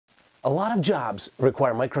A lot of jobs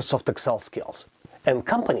require Microsoft Excel skills, and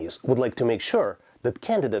companies would like to make sure that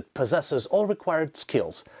candidate possesses all required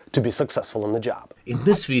skills to be successful in the job. In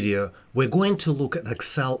this video, we're going to look at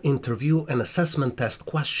Excel interview and assessment test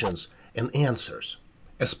questions and answers.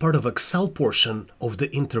 As part of Excel portion of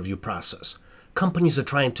the interview process, companies are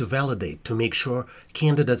trying to validate to make sure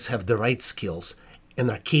candidates have the right skills and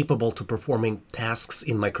are capable to performing tasks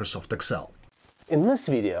in Microsoft Excel. In this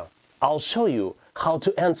video, I'll show you how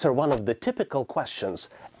to answer one of the typical questions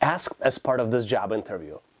asked as part of this job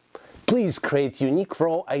interview. Please create unique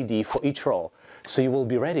row ID for each row so you will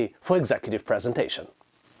be ready for executive presentation.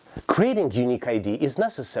 Creating unique ID is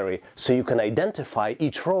necessary so you can identify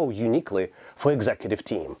each row uniquely for executive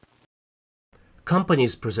team.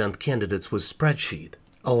 Companies present candidates with spreadsheet.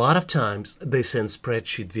 A lot of times they send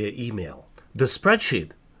spreadsheet via email. The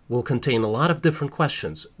spreadsheet will contain a lot of different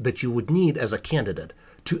questions that you would need as a candidate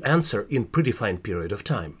to answer in predefined period of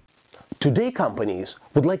time. Today, companies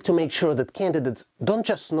would like to make sure that candidates don't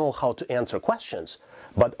just know how to answer questions,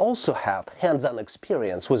 but also have hands-on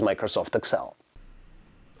experience with Microsoft Excel.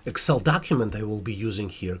 Excel document I will be using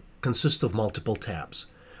here consists of multiple tabs.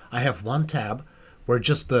 I have one tab where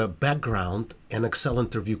just the background and Excel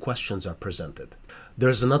interview questions are presented.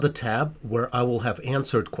 There's another tab where I will have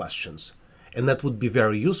answered questions, and that would be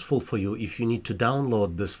very useful for you if you need to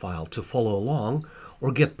download this file to follow along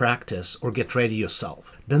or get practice or get ready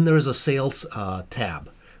yourself. Then there is a sales tab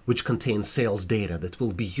which contains sales data that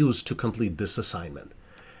will be used to complete this assignment.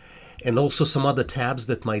 And also some other tabs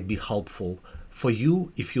that might be helpful for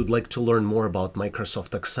you if you'd like to learn more about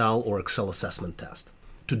Microsoft Excel or Excel assessment test.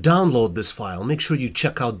 To download this file, make sure you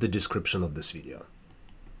check out the description of this video.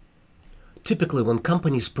 Typically, when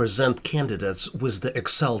companies present candidates with the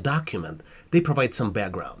Excel document, they provide some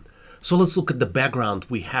background. So let's look at the background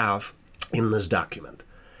we have in this document.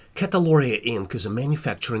 Cataloria Inc. is a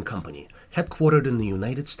manufacturing company headquartered in the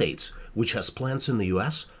United States, which has plants in the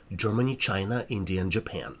US, Germany, China, India, and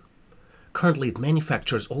Japan. Currently, it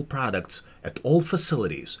manufactures all products at all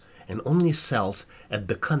facilities and only sells at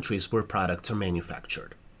the countries where products are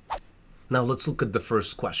manufactured. Now let's look at the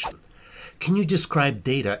first question. Can you describe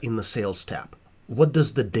data in the sales tab? What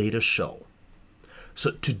does the data show?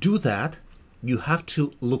 So to do that, you have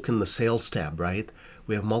to look in the sales tab, right?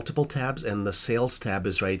 We have multiple tabs and the sales tab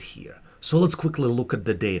is right here. So let's quickly look at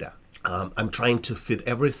the data. I'm trying to fit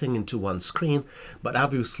everything into one screen, but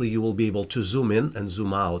obviously you will be able to zoom in and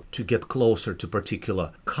zoom out to get closer to a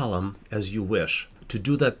particular column as you wish. To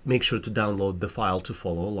do that, make sure to download the file to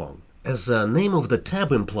follow along. As the name of the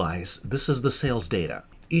tab implies, this is the sales data.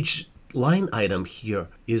 Each line item here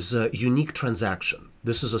is a unique transaction.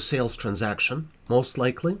 This is a sales transaction, most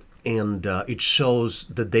likely, and it shows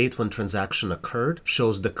the date when transaction occurred,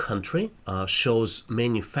 shows the country, shows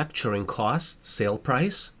manufacturing cost, sale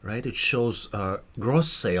price, right? It shows gross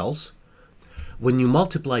sales. When you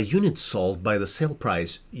multiply units sold by the sale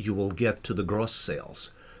price, you will get to the gross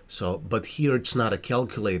sales. So, but here it's not a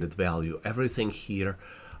calculated value. Everything here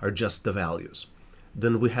are just the values.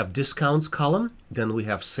 Then we have discounts column. Then we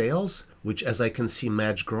have sales, which as I can see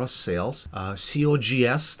match gross sales.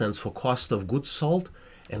 COGS stands for cost of goods sold,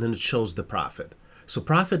 and then it shows the profit. So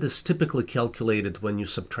profit is typically calculated when you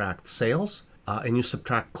subtract sales and you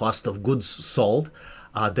subtract cost of goods sold,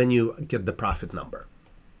 then you get the profit number.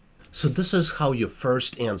 So this is how your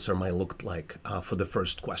first answer might look like for the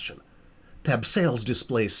first question. Tab Sales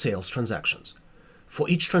displays sales transactions. For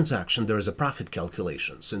each transaction, there is a profit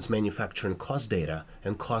calculation since manufacturing cost data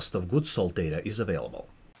and cost of goods sold data is available.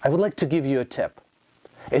 I would like to give you a tip.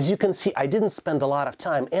 As you can see, I didn't spend a lot of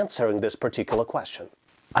time answering this particular question.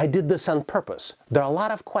 I did this on purpose. There are a lot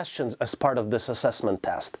of questions as part of this assessment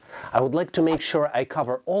test. I would like to make sure I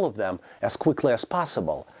cover all of them as quickly as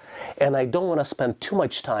possible, and I don't want to spend too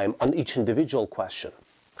much time on each individual question.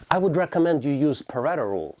 I would recommend you use Pareto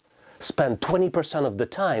rule. Spend 20% of the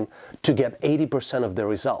time to get 80% of the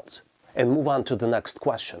results, and move on to the next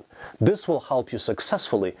question. This will help you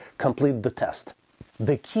successfully complete the test.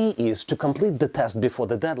 The key is to complete the test before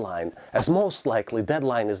the deadline, as most likely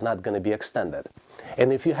deadline is not going to be extended.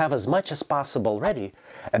 And if you have as much as possible ready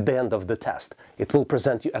at the end of the test, it will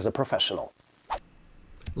present you as a professional.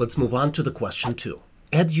 Let's move on to the question 2.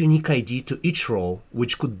 Add unique ID to each row,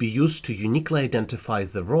 which could be used to uniquely identify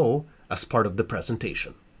the row as part of the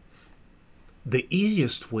presentation. The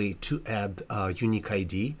easiest way to add a unique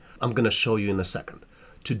ID, I'm going to show you in a second.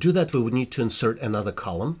 To do that, we would need to insert another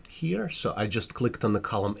column here. So I just clicked on the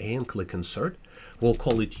column A and click Insert. We'll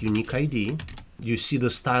call it Unique ID. You see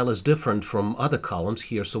the style is different from other columns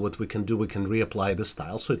here. So what we can do, we can reapply the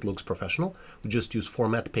style so it looks professional. We just use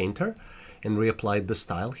Format Painter and reapply the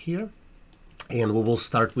style here. And we will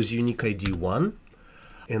start with unique ID 1.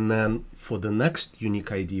 And then for the next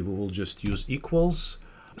unique ID, we will just use equals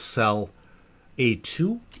cell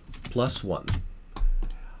A2 plus 1.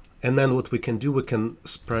 And then what we can do, we can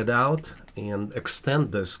spread out and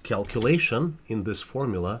extend this calculation in this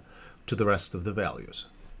formula to the rest of the values.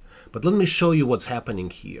 But let me show you what's happening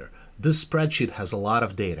here. This spreadsheet has a lot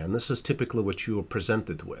of data, and this is typically what you are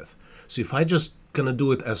presented with. So if I just gonna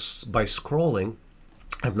do it as by scrolling,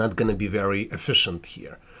 I'm not gonna be very efficient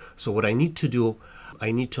here. So what I need to do,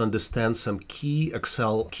 I need to understand some key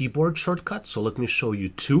Excel keyboard shortcuts. So let me show you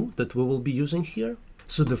two that we will be using here.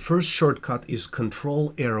 So the first shortcut is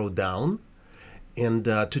Control Arrow Down. And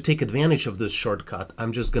to take advantage of this shortcut,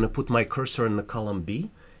 I'm just gonna put my cursor in the column B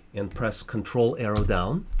and press Control Arrow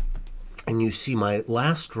Down. And you see my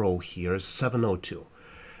last row here is 702,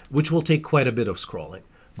 which will take quite a bit of scrolling,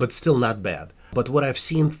 but still not bad. But what I've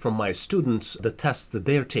seen from my students, the tests that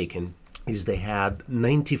they're taking, is they had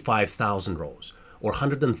 95,000 rows or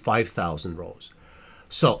 105,000 rows.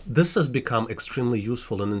 So this has become extremely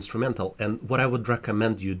useful and instrumental. And what I would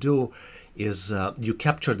recommend you do is you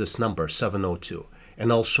capture this number 702,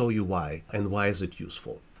 and I'll show you why and why is it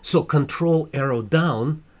useful. So Control Arrow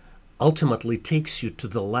Down ultimately takes you to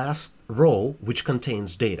the last row which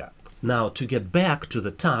contains data. Now to get back to the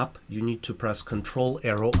top, you need to press Control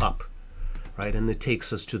Arrow Up, right? And it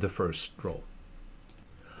takes us to the first row.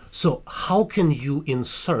 So how can you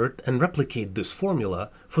insert and replicate this formula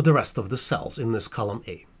for the rest of the cells in this column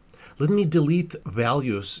A? Let me delete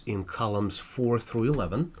values in columns 4 through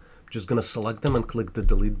 11. Just going to select them and click the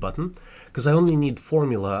delete button because I only need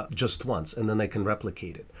formula just once and then I can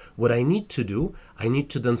replicate it. What I need to do, I need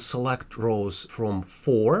to then select rows from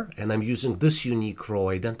 4, and I'm using this unique row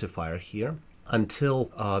identifier here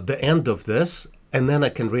until the end of this, and then I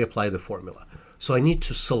can reapply the formula. So I need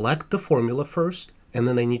to select the formula first, and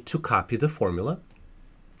then I need to copy the formula,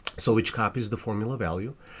 so which copies the formula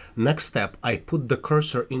value. Next step, I put the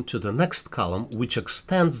cursor into the next column, which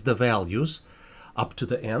extends the values up to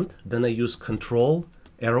the end. Then I use Control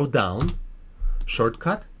Arrow Down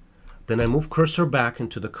shortcut. Then I move cursor back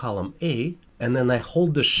into the column A, and then I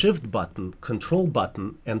hold the Shift button, Control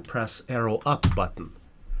button, and press Arrow Up button.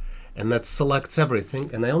 And that selects everything,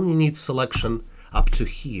 and I only need selection up to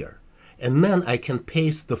here. And then I can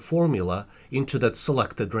paste the formula into that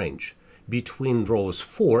selected range between rows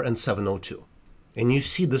 4 and 702. And you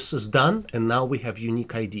see this is done, and now we have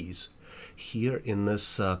unique IDs here in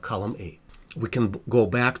this column A. We can go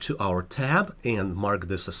back to our tab and mark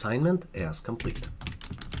this assignment as complete.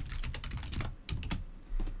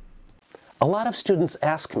 A lot of students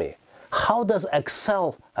ask me, how does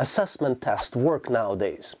Excel assessment test work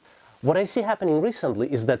nowadays? What I see happening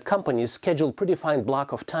recently is that companies schedule predefined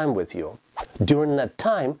block of time with you. During that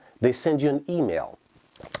time, they send you an email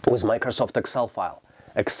with Microsoft Excel file.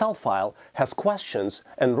 Excel file has questions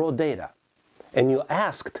and raw data, and you're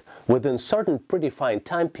asked within certain predefined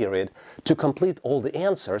time period to complete all the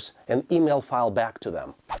answers and email file back to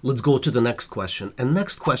them. Let's go to the next question. And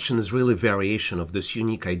next question is really variation of this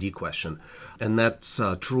unique ID question. And that's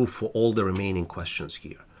true for all the remaining questions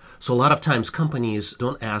here. So a lot of times companies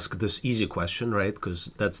don't ask this easy question, right?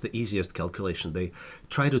 Because that's the easiest calculation. They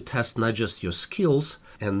try to test not just your skills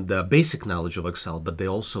and the basic knowledge of Excel, but they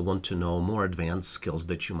also want to know more advanced skills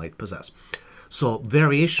that you might possess. So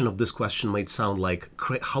variation of this question might sound like,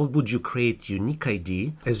 how would you create unique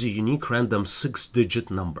ID as a unique random 6-digit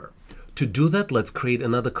number? To do that, let's create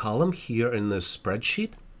another column here in this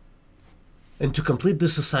spreadsheet. And to complete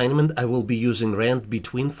this assignment, I will be using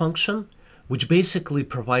rand_between function, which basically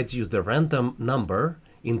provides you the random number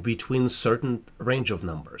in between certain range of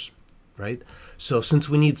numbers, right? So since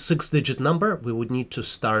we need 6-digit number, we would need to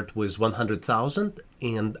start with 100,000,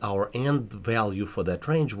 and our end value for that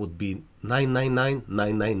range would be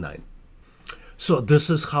 999,999. So this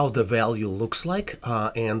is how the value looks like,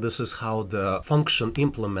 and this is how the function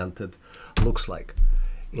implemented looks like,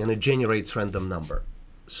 and it generates random number.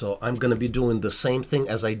 So I'm going to be doing the same thing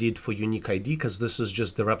as I did for unique ID, because this is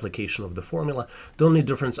just the replication of the formula. The only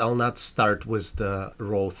difference, I'll not start with the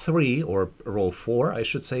row 3 or row 4, I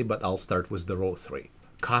should say, but I'll start with the row 3.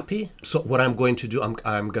 Copy. So what I'm going to do,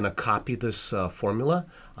 I'm going to copy this formula.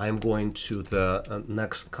 I'm going to the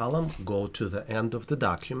next column, go to the end of the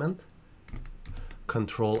document,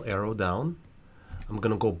 Control Arrow Down. I'm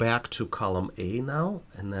going to go back to column A now,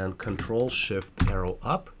 and then Control Shift Arrow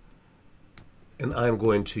Up. And I'm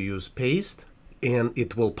going to use paste, and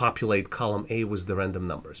it will populate column A with the random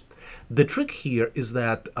numbers. The trick here is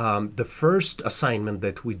that the first assignment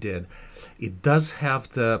that we did, it does have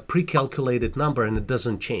the pre-calculated number and it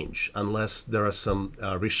doesn't change unless there are some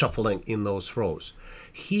reshuffling in those rows.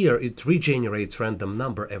 Here it regenerates random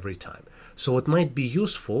number every time. So what might be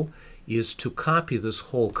useful is to copy this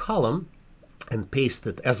whole column and paste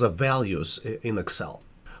it as a values in Excel.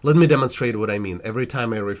 Let me demonstrate what I mean. Every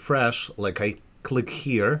time I refresh, like I click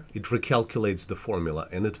here, it recalculates the formula,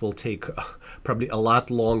 and it will take probably a lot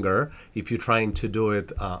longer if you're trying to do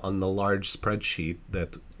it on the large spreadsheet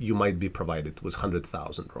that you might be provided with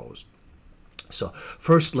 100,000 rows. So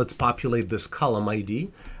first, let's populate this column ID,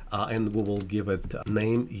 and we will give it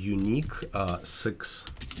name unique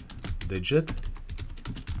 6-digit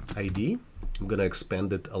ID. I'm going to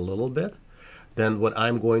expand it a little bit. Then what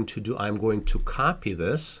I'm going to do, I'm going to copy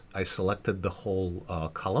this. I selected the whole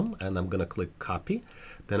column, and I'm going to click copy.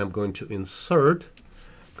 Then I'm going to insert.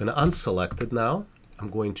 I'm going to unselect it now. I'm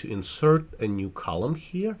going to insert a new column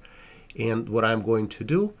here. And what I'm going to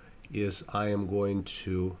do is I am going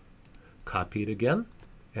to copy it again,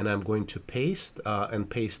 and I'm going to paste and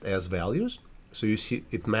paste as values. So you see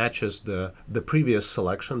it matches the previous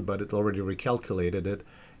selection, but it already recalculated it.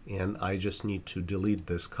 And I just need to delete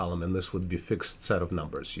this column, and this would be fixed set of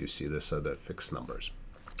numbers. You see, this are the fixed numbers.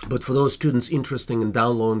 But for those students interested in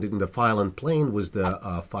downloading the file and playing with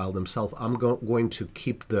the file themselves, I'm going to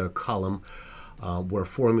keep the column where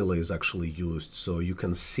formula is actually used, so you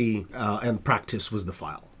can see and practice with the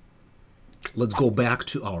file. Let's go back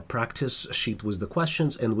to our practice sheet with the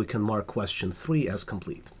questions, and we can mark question 3 as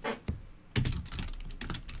complete.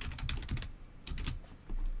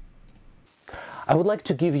 I would like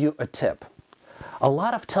to give you a tip. A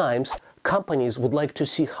lot of times, companies would like to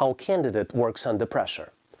see how candidate works under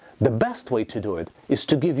pressure. The best way to do it is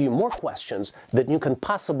to give you more questions than you can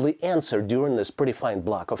possibly answer during this predefined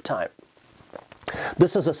block of time.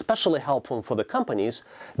 This is especially helpful for the companies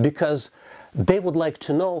because they would like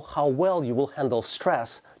to know how well you will handle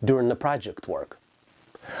stress during the project work.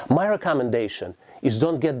 My recommendation is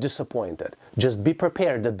don't get disappointed. Just be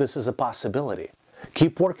prepared that this is a possibility.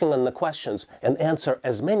 Keep working on the questions and answer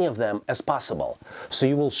as many of them as possible, so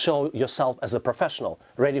you will show yourself as a professional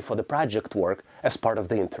ready for the project work as part of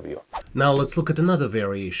the interview. Now let's look at another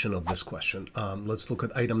variation of this question. Let's look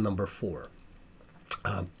at item number 4.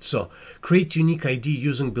 So create unique ID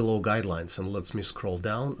using below guidelines, and let me scroll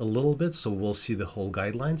down a little bit so we'll see the whole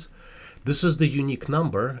guidelines. This is the unique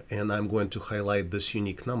number, and I'm going to highlight this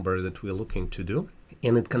unique number that we're looking to do.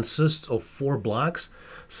 And it consists of 4 blocks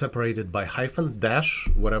separated by hyphen, dash,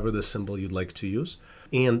 whatever the symbol you'd like to use.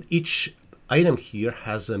 And each item here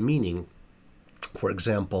has a meaning. For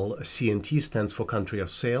example, CNT stands for country of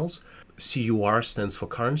sales, CUR stands for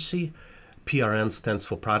currency, PRN stands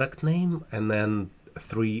for product name, and then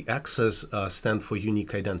 3 X's stand for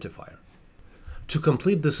unique identifier. To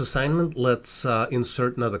complete this assignment, let's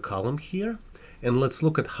insert another column here, and let's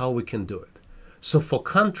look at how we can do it. So for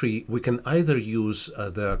country, we can either use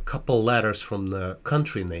the couple letters from the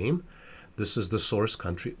country name, this is the source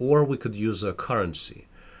country, or we could use a currency.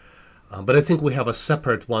 But I think we have a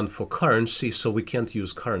separate one for currency, so we can't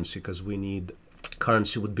use currency because we need,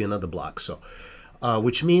 currency would be another block. So,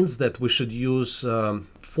 which means that we should use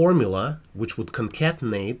formula, which would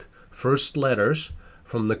concatenate first letters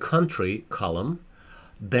from the country column.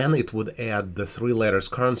 Then it would add the 3 letters.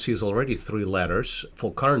 Currency is already 3 letters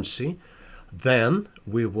for currency. Then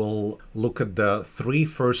we will look at the 3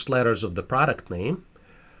 first letters of the product name.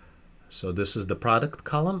 So this is the product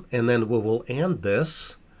column. And then we will end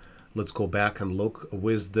this. Let's go back and look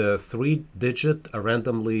with the 3-digit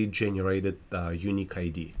randomly generated unique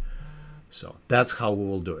ID. So that's how we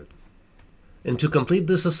will do it. And to complete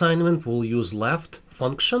this assignment, we'll use left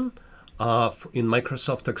function in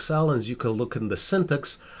Microsoft Excel. As you can look in the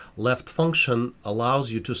syntax, left function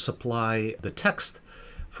allows you to supply the text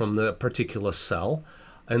from the particular cell,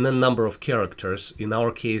 and then number of characters. In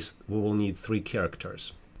our case, we will need 3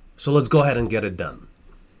 characters. So let's go ahead and get it done.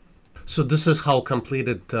 So this is how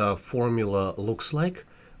completed formula looks like.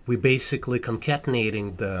 We're basically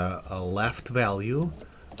concatenating the left value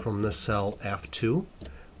from the cell F2,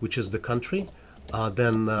 which is the country,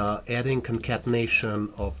 then adding concatenation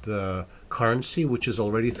of the currency, which is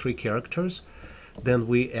already 3 characters. Then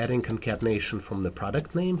we adding concatenation from the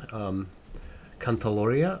product name,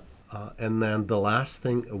 Cantaloria, and then the last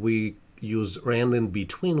thing we use rand in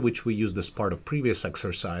between, which we used as part of previous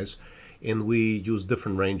exercise, and we use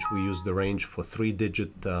different range. We use the range for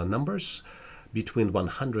 3-digit numbers between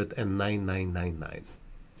 100 and 9999.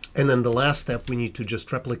 And then the last step, we need to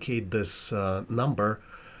just replicate this number,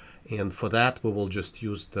 and for that we will just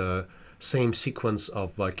use the same sequence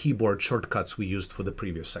of keyboard shortcuts we used for the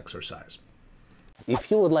previous exercise.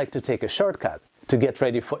 If you would like to take a shortcut to get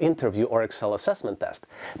ready for interview or Excel assessment test,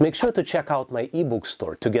 make sure to check out my ebook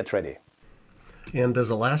store to get ready. And as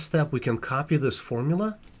a last step, we can copy this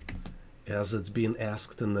formula as it's being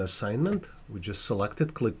asked in the assignment. We just select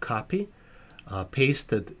it, click copy,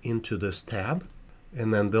 paste it into this tab,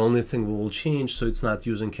 and then the only thing we will change, so it's not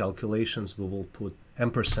using calculations, we will put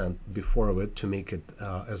ampersand before it to make it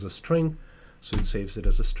as a string, so it saves it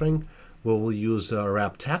as a string. We will use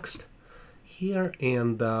wrap text here,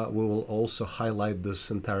 and we will also highlight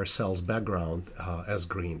this entire cell's background as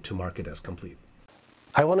green to mark it as complete.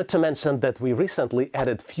 I wanted to mention that we recently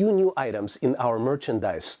added few new items in our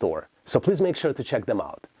merchandise store, so please make sure to check them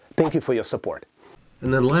out. Thank you for your support.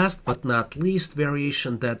 And then last but not least,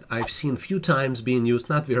 variation that I've seen few times being used,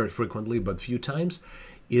 not very frequently, but few times,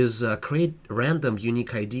 is create random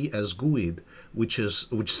unique ID as GUID, which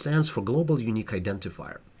stands for Global Unique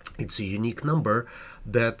Identifier. It's a unique number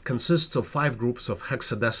that consists of 5 groups of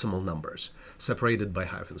hexadecimal numbers separated by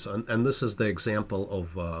hyphens. And this is the example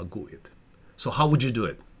of GUID. So how would you do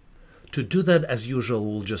it? To do that, as usual,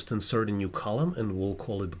 we'll just insert a new column and we'll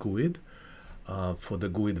call it GUID for the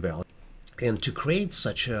GUID value. And to create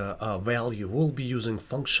such a value, we'll be using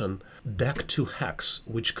function dec2hex,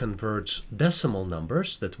 which converts decimal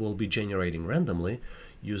numbers that we'll be generating randomly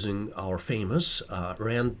using our famous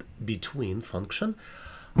rand_between function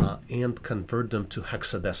and convert them to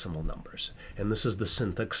hexadecimal numbers. And this is the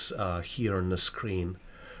syntax here on the screen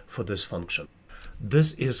for this function.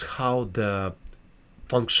 This is how the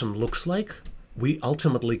function looks like. We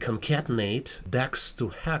ultimately concatenate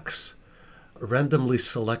dex2hex randomly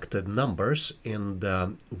selected numbers, and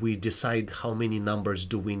we decide how many numbers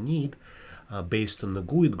do we need based on the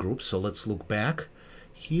GUID group. So let's look back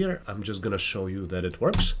here. I'm just going to show you that it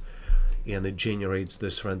works and it generates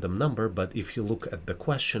this random number. But if you look at the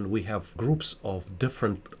question, we have groups of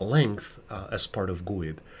different length as part of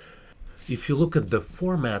GUID. If you look at the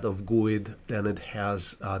format of GUID, then it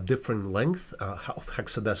has different length of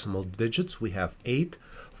hexadecimal digits. We have 8,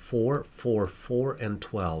 4, 4, 4, and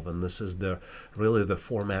 12, and this is really the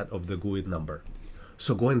format of the GUID number.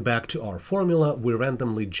 So going back to our formula, we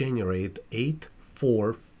randomly generate 8,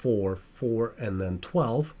 4, 4, 4, and then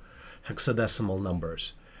 12 hexadecimal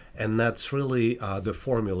numbers, and that's really the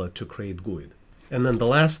formula to create GUID. And then the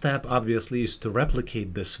last step, obviously, is to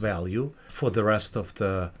replicate this value for the rest of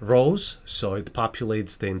the rows, so it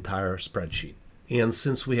populates the entire spreadsheet. And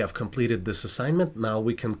since we have completed this assignment, now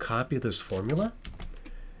we can copy this formula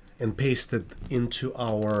and paste it into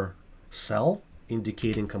our cell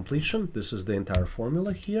indicating completion. This is the entire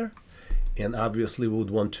formula here. And obviously, we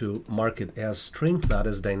would want to mark it as string, not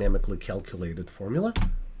as dynamically calculated formula.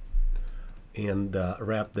 And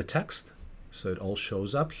wrap the text so it all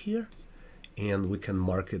shows up here. And we can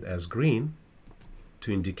mark it as green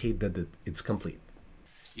to indicate that it's complete.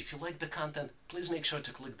 If you like the content, please make sure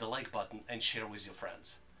to click the like button and share with your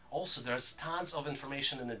friends. Also, there's tons of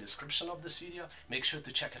information in the description of this video. Make sure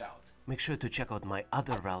to check it out. Make sure to check out my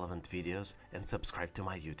other relevant videos and subscribe to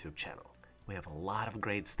my YouTube channel. We have a lot of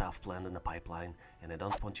great stuff planned in the pipeline, and I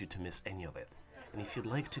don't want you to miss any of it. And if you'd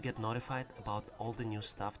like to get notified about all the new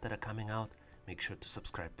stuff that are coming out, make sure to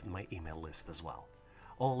subscribe to my email list as well.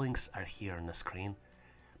 All links are here on the screen.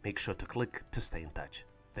 Make sure to click to stay in touch.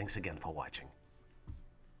 Thanks again for watching.